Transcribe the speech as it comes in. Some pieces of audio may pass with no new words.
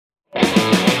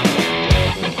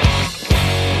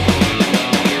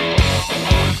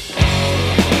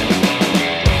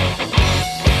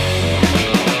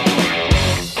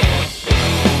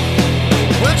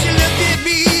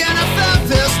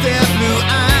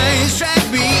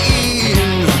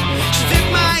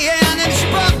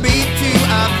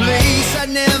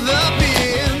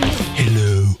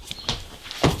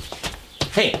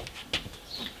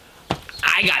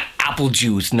apple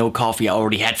juice, no coffee. I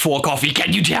already had 4 coffee,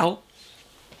 can you tell?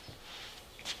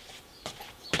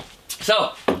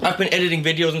 So, I've been editing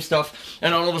videos and stuff,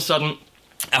 and all of a sudden,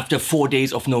 after 4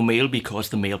 days of no mail, because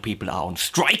the mail people are on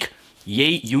strike,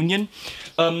 yay, union,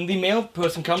 the mail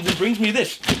person comes and brings me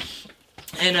this.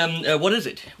 And what is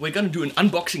it? We're gonna do an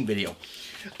unboxing video.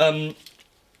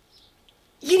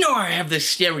 You know, I have this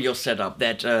stereo setup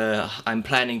that I'm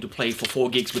planning to play for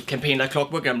 4 gigs with Campaign Like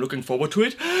Clockwork. I'm looking forward to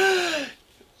it.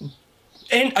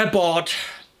 And I bought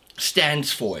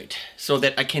stands for it, so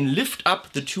that I can lift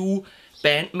up the 2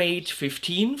 Bandmate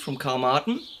 15 from Carl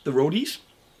Martin, the Roadies,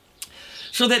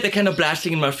 so that they're kind of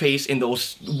blasting in my face in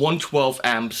those 112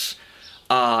 amps,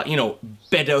 you know,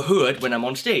 better heard when I'm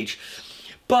on stage.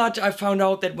 But I found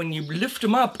out that when you lift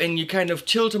them up and you kind of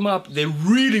tilt them up, they're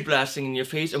really blasting in your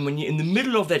face, and when you're in the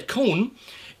middle of that cone,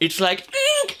 it's like,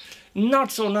 not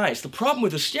so nice. The problem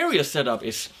with the stereo setup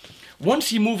is,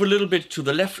 once you move a little bit to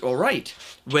the left or right,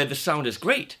 where the sound is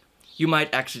great, you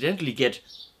might accidentally get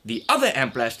the other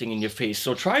amp blasting in your face.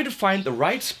 So try to find the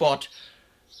right spot.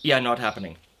 Yeah, not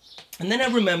happening. And then I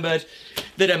remembered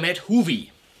that I met Hoovy,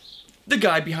 the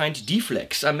guy behind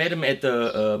Deeflexx. I met him at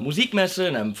the Musikmesse,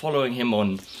 and I'm following him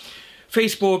on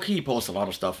Facebook. He posts a lot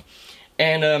of stuff.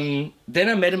 And then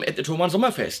I met him at the Thomann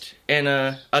Sommerfest. And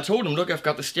I told him, look, I've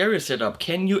got the stereo set up.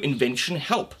 Can your invention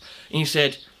help? And he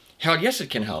said, hell yes, it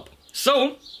can help.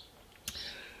 So,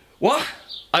 well,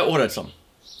 I ordered some.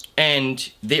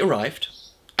 And they arrived.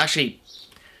 Actually,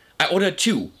 I ordered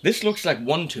 2. This looks like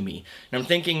 1 to me. And I'm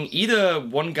thinking either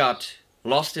one got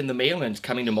lost in the mail and it's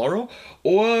coming tomorrow,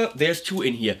 or there's 2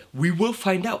 in here. We will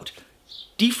find out.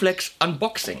 Deeflexx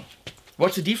unboxing.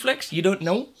 What's a Deeflexx? You don't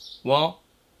know? Well,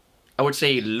 I would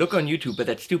say look on YouTube, but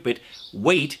that's stupid.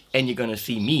 Wait, and you're gonna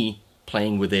see me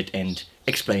playing with it and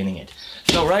explaining it.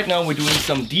 So right now we're doing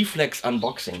some Deeflexx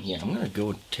unboxing here. I'm gonna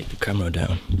go take the camera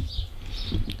down.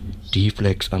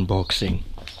 Deeflexx unboxing.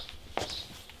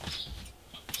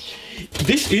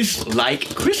 This is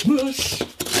like Christmas.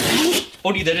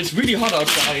 Only that it's really hot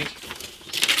outside.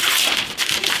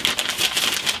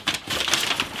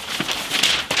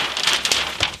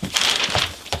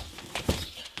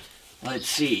 Let's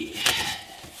see.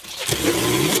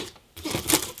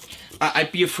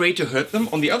 I'd be afraid to hurt them.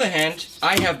 On the other hand,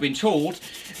 I have been told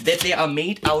that they are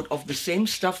made out of the same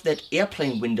stuff that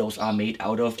airplane windows are made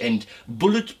out of, and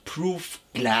bulletproof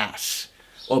glass.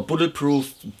 Or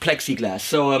bulletproof plexiglass.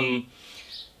 So,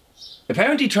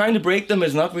 apparently trying to break them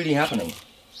is not really happening.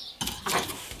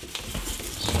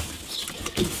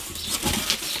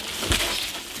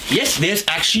 Yes, there's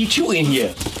actually 2 in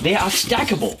here. They are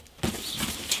stackable.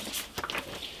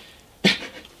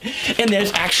 And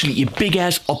there's actually a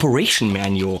big-ass operation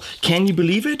manual. Can you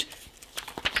believe it?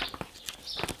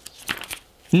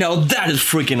 Now that is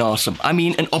freaking awesome. I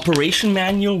mean, an operation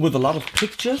manual with a lot of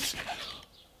pictures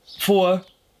for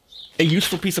a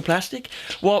useful piece of plastic?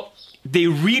 Well, they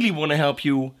really want to help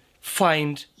you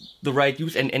find the right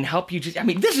use and help you just... I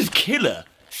mean, this is killer.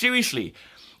 Seriously.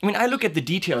 I mean, I look at the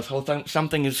details, how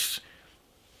something is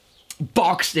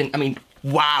boxed in. I mean,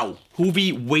 wow.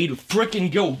 Hoovy, way to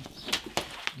frickin' go.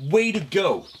 Way to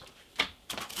go.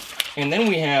 And then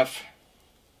we have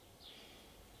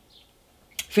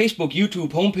Facebook, YouTube,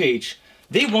 homepage.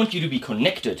 They want you to be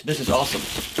connected. This is awesome.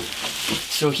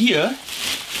 So here,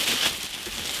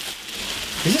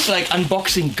 this is like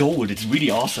unboxing gold. It's really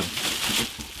awesome.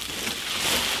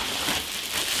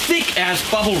 Thick ass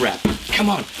bubble wrap. Come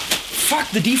on. Fuck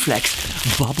the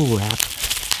Deeflexx. Bubble wrap.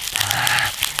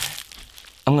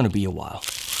 I'm gonna be a while.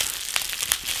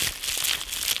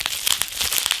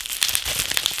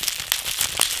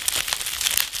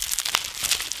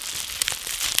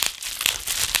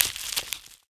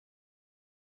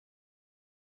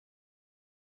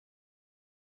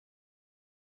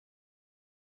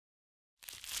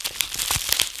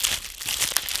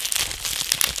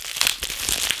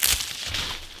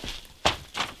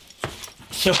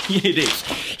 So here it is.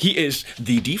 Here is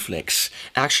the Deeflexx.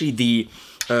 Actually,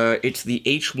 it's the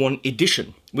H1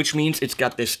 edition, which means it's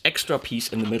got this extra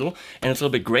piece in the middle, and it's a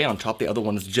little bit gray on top. The other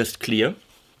one is just clear.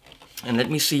 And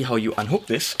let me see how you unhook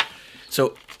this.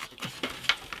 So,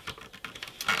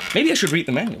 maybe I should read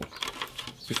the manual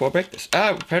before I break this.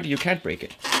 Ah, apparently you can't break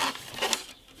it.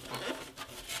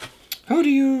 How do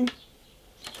you...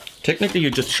 Technically, you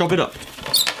just shove it up.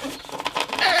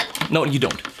 No, you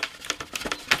don't.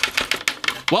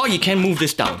 Well, you can move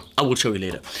this down. I will show you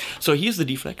later. So here's the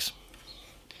Deeflexx.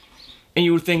 And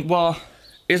you would think, well,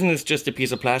 isn't this just a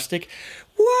piece of plastic?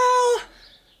 Well,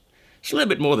 it's a little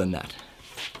bit more than that.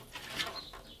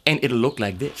 And it'll look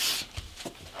like this.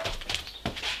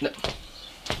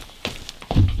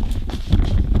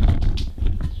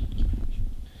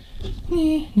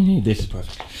 This is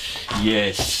perfect.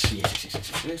 Yes, yes, yes,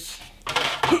 yes, yes.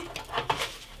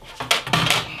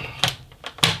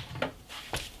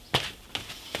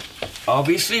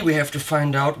 Obviously, we have to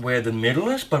find out where the middle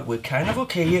is, but we're kind of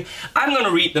okay here. I'm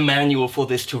gonna read the manual for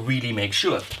this to really make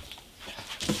sure.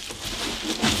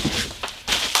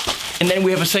 And then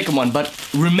we have a second one, but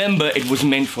remember it was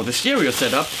meant for the stereo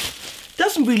setup.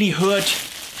 Doesn't really hurt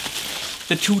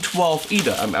the 212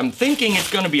 either. I'm thinking it's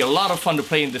gonna be a lot of fun to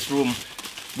play in this room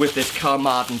with this Carl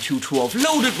Martin 212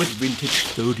 loaded with vintage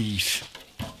 30s.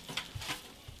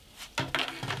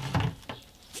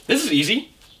 This is easy.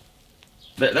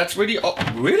 That's really, oh,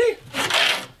 really?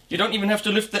 You don't even have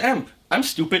to lift the amp. I'm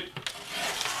stupid.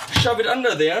 Shove it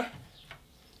under there.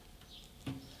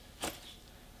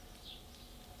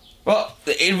 Well,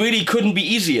 it really couldn't be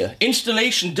easier.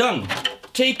 Installation done.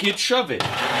 Take it, shove it.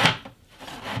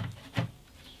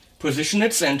 Position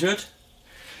it centered,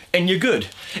 and you're good.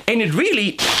 And it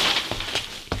really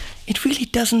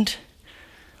doesn't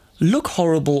look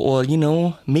horrible or, you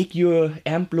know, make your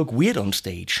amp look weird on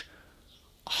stage.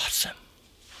 Awesome.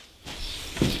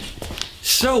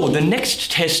 So the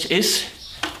next test is,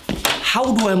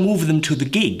 how do I move them to the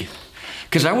gig?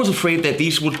 Because I was afraid that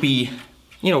these would be,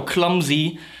 you know,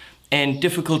 clumsy and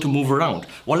difficult to move around.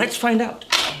 Well, let's find out.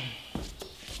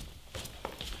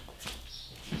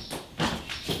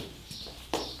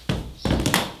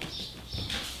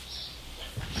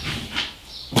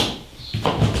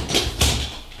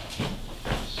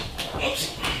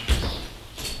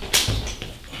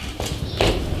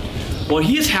 Well,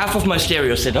 here's half of my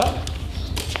stereo setup,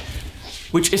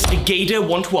 which is a Gator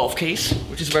 112 case,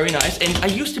 which is very nice. And I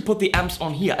used to put the amps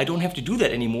on here. I don't have to do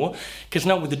that anymore, because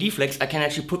now with the Deeflexx, I can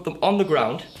actually put them on the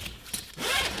ground.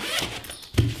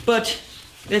 But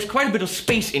there's quite a bit of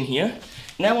space in here.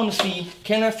 And I want to see,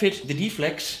 can I fit the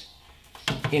Deeflexx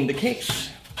in the case?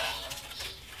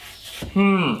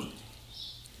 I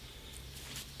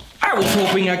was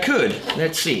hoping I could.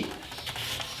 Let's see.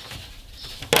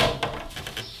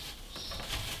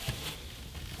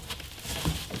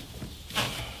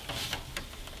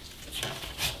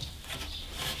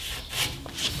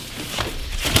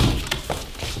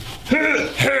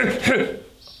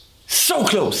 So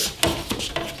close.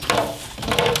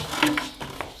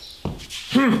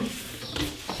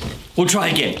 We'll try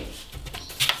again.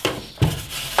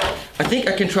 I think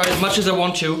I can try as much as I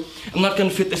want to. I'm not gonna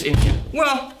fit this in here.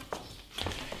 Well,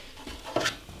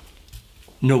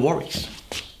 no worries.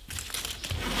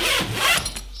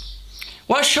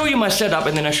 Well, I'll show you my setup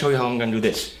and then I'll show you how I'm gonna do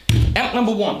this. Amp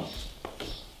number 1.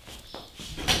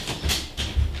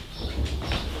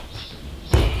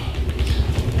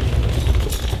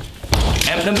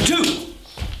 Amp number 2.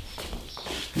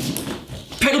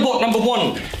 Pedalboard number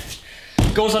 1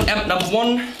 goes on amp number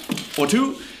 1 or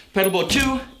 2, pedalboard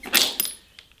 2,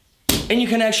 and you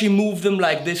can actually move them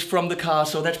like this from the car.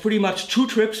 So that's pretty much 2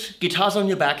 trips, guitars on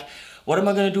your back. What am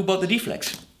I going to do about the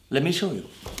Deeflexx? Let me show you.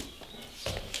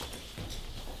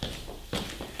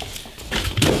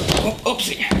 Oh,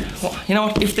 oopsie. Well, you know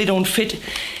what? If they don't fit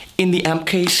in the amp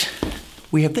case,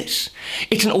 we have this.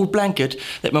 It's an old blanket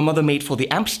that my mother made for the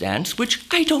amp stands, which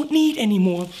I don't need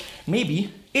anymore.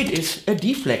 Maybe it is a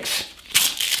Deeflexx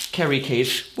carry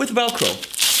case with Velcro.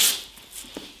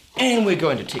 And we're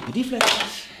going to take the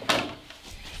Deeflexx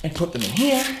and put them in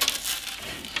here.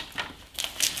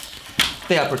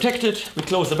 They are protected. We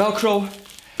close the Velcro.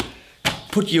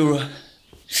 Put your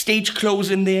stage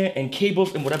clothes in there and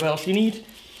cables and whatever else you need.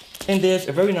 And there's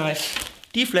a very nice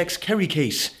Deeflexx carry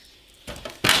case.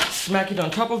 Smack it on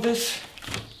top of this.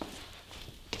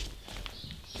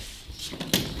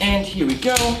 And here we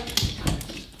go.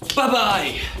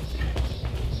 Bye-bye.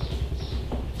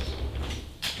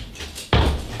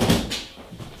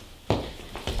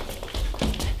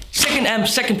 Second amp,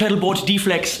 second pedal board,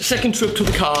 Deeflexx, second trip to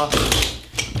the car.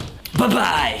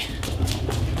 Bye-bye.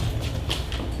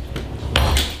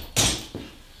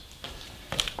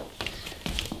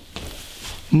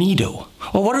 Neato.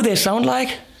 Well, what do they sound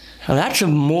like? Well, that's a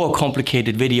more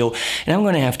complicated video, and I'm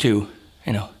gonna have to,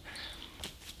 you know,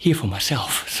 hear for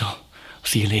myself. So, I'll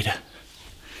see you later.